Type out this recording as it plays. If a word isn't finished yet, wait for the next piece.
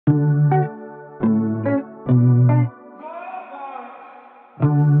Hey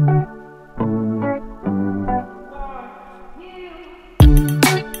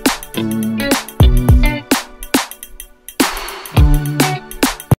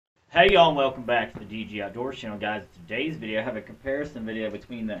y'all, and welcome back to the DG Outdoors channel, guys. Today's video I have a comparison video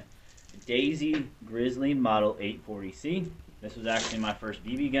between the Daisy Grizzly Model 840C. This was actually my first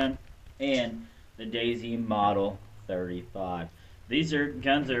BB gun, and the Daisy Model 35. These are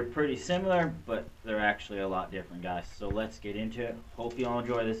guns that are pretty similar, but they're actually a lot different, guys. So let's get into it. Hope you all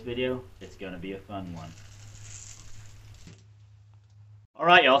enjoy this video. It's going to be a fun one.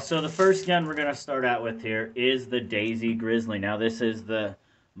 Alright y'all, so the first gun we're going to start out with here is the Daisy Grizzly. Now this is the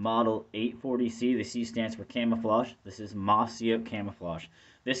Model 840C. The C stands for camouflage. This is mossy oak camouflage.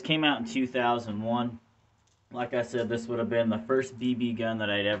 This came out in 2001. Like I said, this would have been the first BB gun that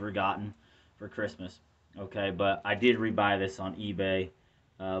I'd ever gotten for Christmas. Okay, but I did rebuy this on eBay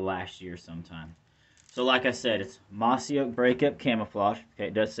last year sometime. So like I said, it's mossy oak breakup camouflage. Okay,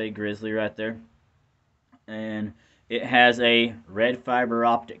 it does say Grizzly right there. And it has a red fiber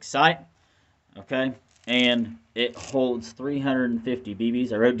optic sight. Okay, and it holds 350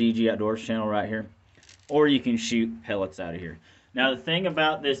 BBs. I wrote DG Outdoors channel right here. Or you can shoot pellets out of here. Now the thing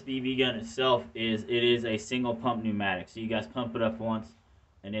about this BB gun itself is it is a single pump pneumatic. So you guys pump it up once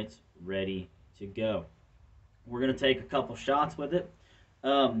and it's ready to go. We're going to take a couple shots with it.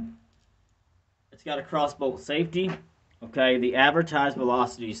 It's got a crossbolt safety. Okay, the advertised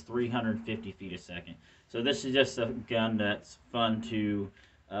velocity is 350 feet a second. So this is just a gun that's fun to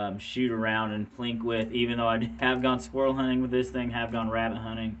shoot around and plink with. Even though I have gone squirrel hunting with this thing, have gone rabbit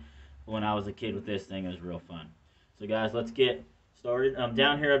hunting when I was a kid with this thing, it was real fun. So guys, let's get started.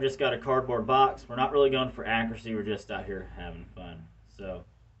 Down here I've just got a cardboard box. We're not really going for accuracy, we're just out here having fun. So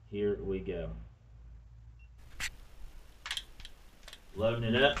here we go.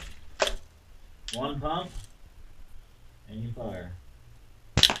 Loading it up. One pump and you fire.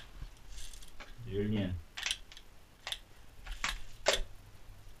 Do it again.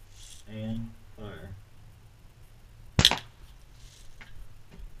 And fire.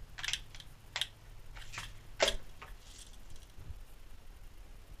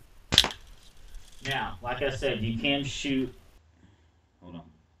 Now, like I said, you can shoot. Hold on.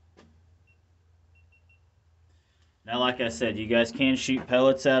 Now, like I said, you guys can shoot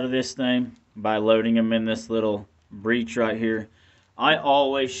pellets out of this thing by loading them in this little breech right here. I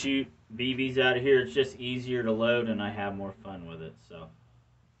always shoot BBs out of here. It's just easier to load and I have more fun with it. So.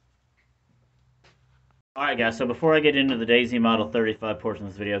 Alright guys, so before I get into the Daisy Model 35 portion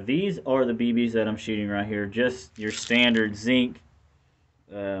of this video, these are the BBs that I'm shooting right here. Just your standard zinc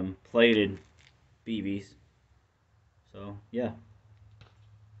plated BBs. So, yeah.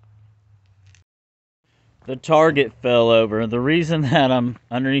 The target fell over. The reason that I'm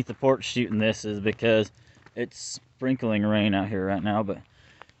underneath the porch shooting this is because it's sprinkling rain out here right now, but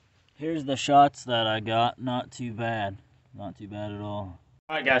here's the shots that I got. Not too bad. Not too bad at all.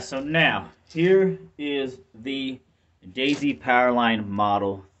 Alright guys, so now, here is the Daisy Powerline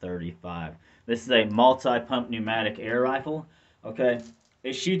Model 35. This is a multi-pump pneumatic air rifle. Okay,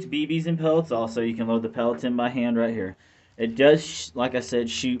 it shoots BBs and pellets also. You can load the pellets in by hand right here. It does, like I said,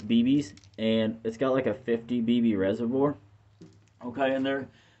 shoot BBs, and it's got like a 50 BB reservoir. Okay, and there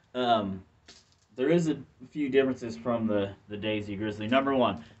is a few differences from the Daisy Grizzly. Number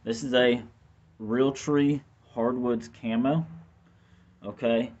one, this is a Realtree hardwoods camo.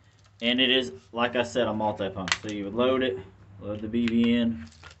 Okay, and it is, like I said, a multi-pump. So you would load it, load the BB in,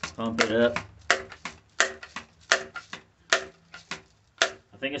 pump it up.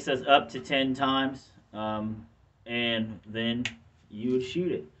 I think it says up to 10 times, and then you would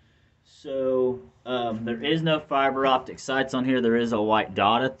shoot it. So there is no fiber optic sights on here. There is a white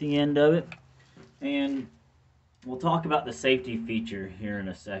dot at the end of it. And we'll talk about the safety feature here in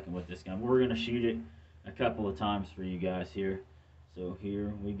a second with this gun. We're going to shoot it a couple of times for you guys here. So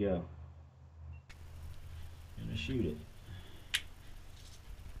here we go. Gonna shoot it.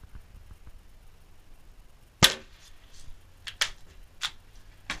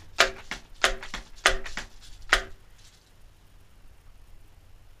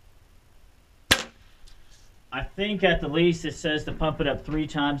 I think at the least it says to pump it up 3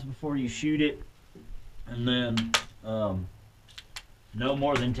 times before you shoot it, and then no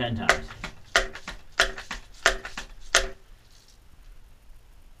more than 10 times.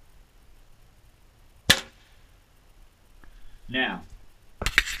 Now,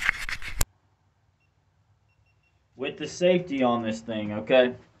 with the safety on this thing,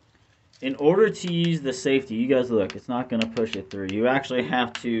 okay, in order to use the safety, you guys look, it's not going to push it through. You actually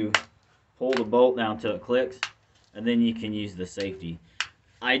have to pull the bolt down till it clicks, and then you can use the safety.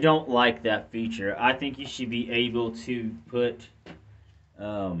 I don't like that feature. I think you should be able to put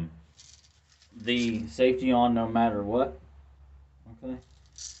um, the safety on no matter what. Okay.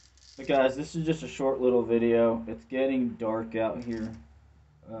 But guys, this is just a short little video. It's getting dark out here.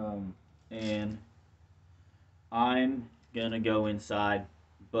 And I'm gonna go inside.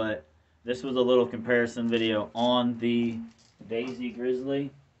 But this was a little comparison video on the Daisy Grizzly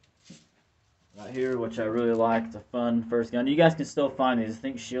right here, which I really like. It's a fun first gun. You guys can still find these. I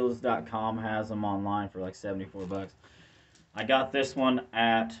think shields.com has them online for like 74 bucks. I got this one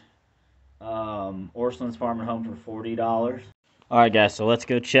at Orsolin's Farm and Home for $40. Alright guys, so let's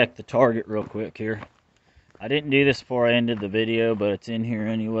go check the target real quick here. I didn't do this before I ended the video, but it's in here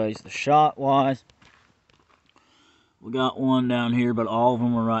anyways. The shot wise, we got one down here, but all of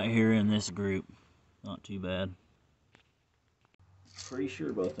them are right here in this group. Not too bad. Pretty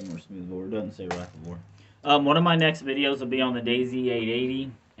sure both of them are smoothbore. It doesn't say rifle bore. One of my next videos will be on the Daisy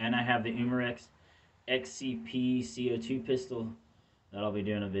 880, and I have the Umarex XCP CO2 pistol that I'll be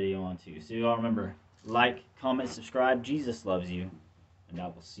doing a video on too. So y'all remember, like, comment, subscribe. Jesus loves you, and I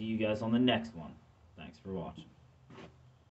will see you guys on the next one. Thanks for watching.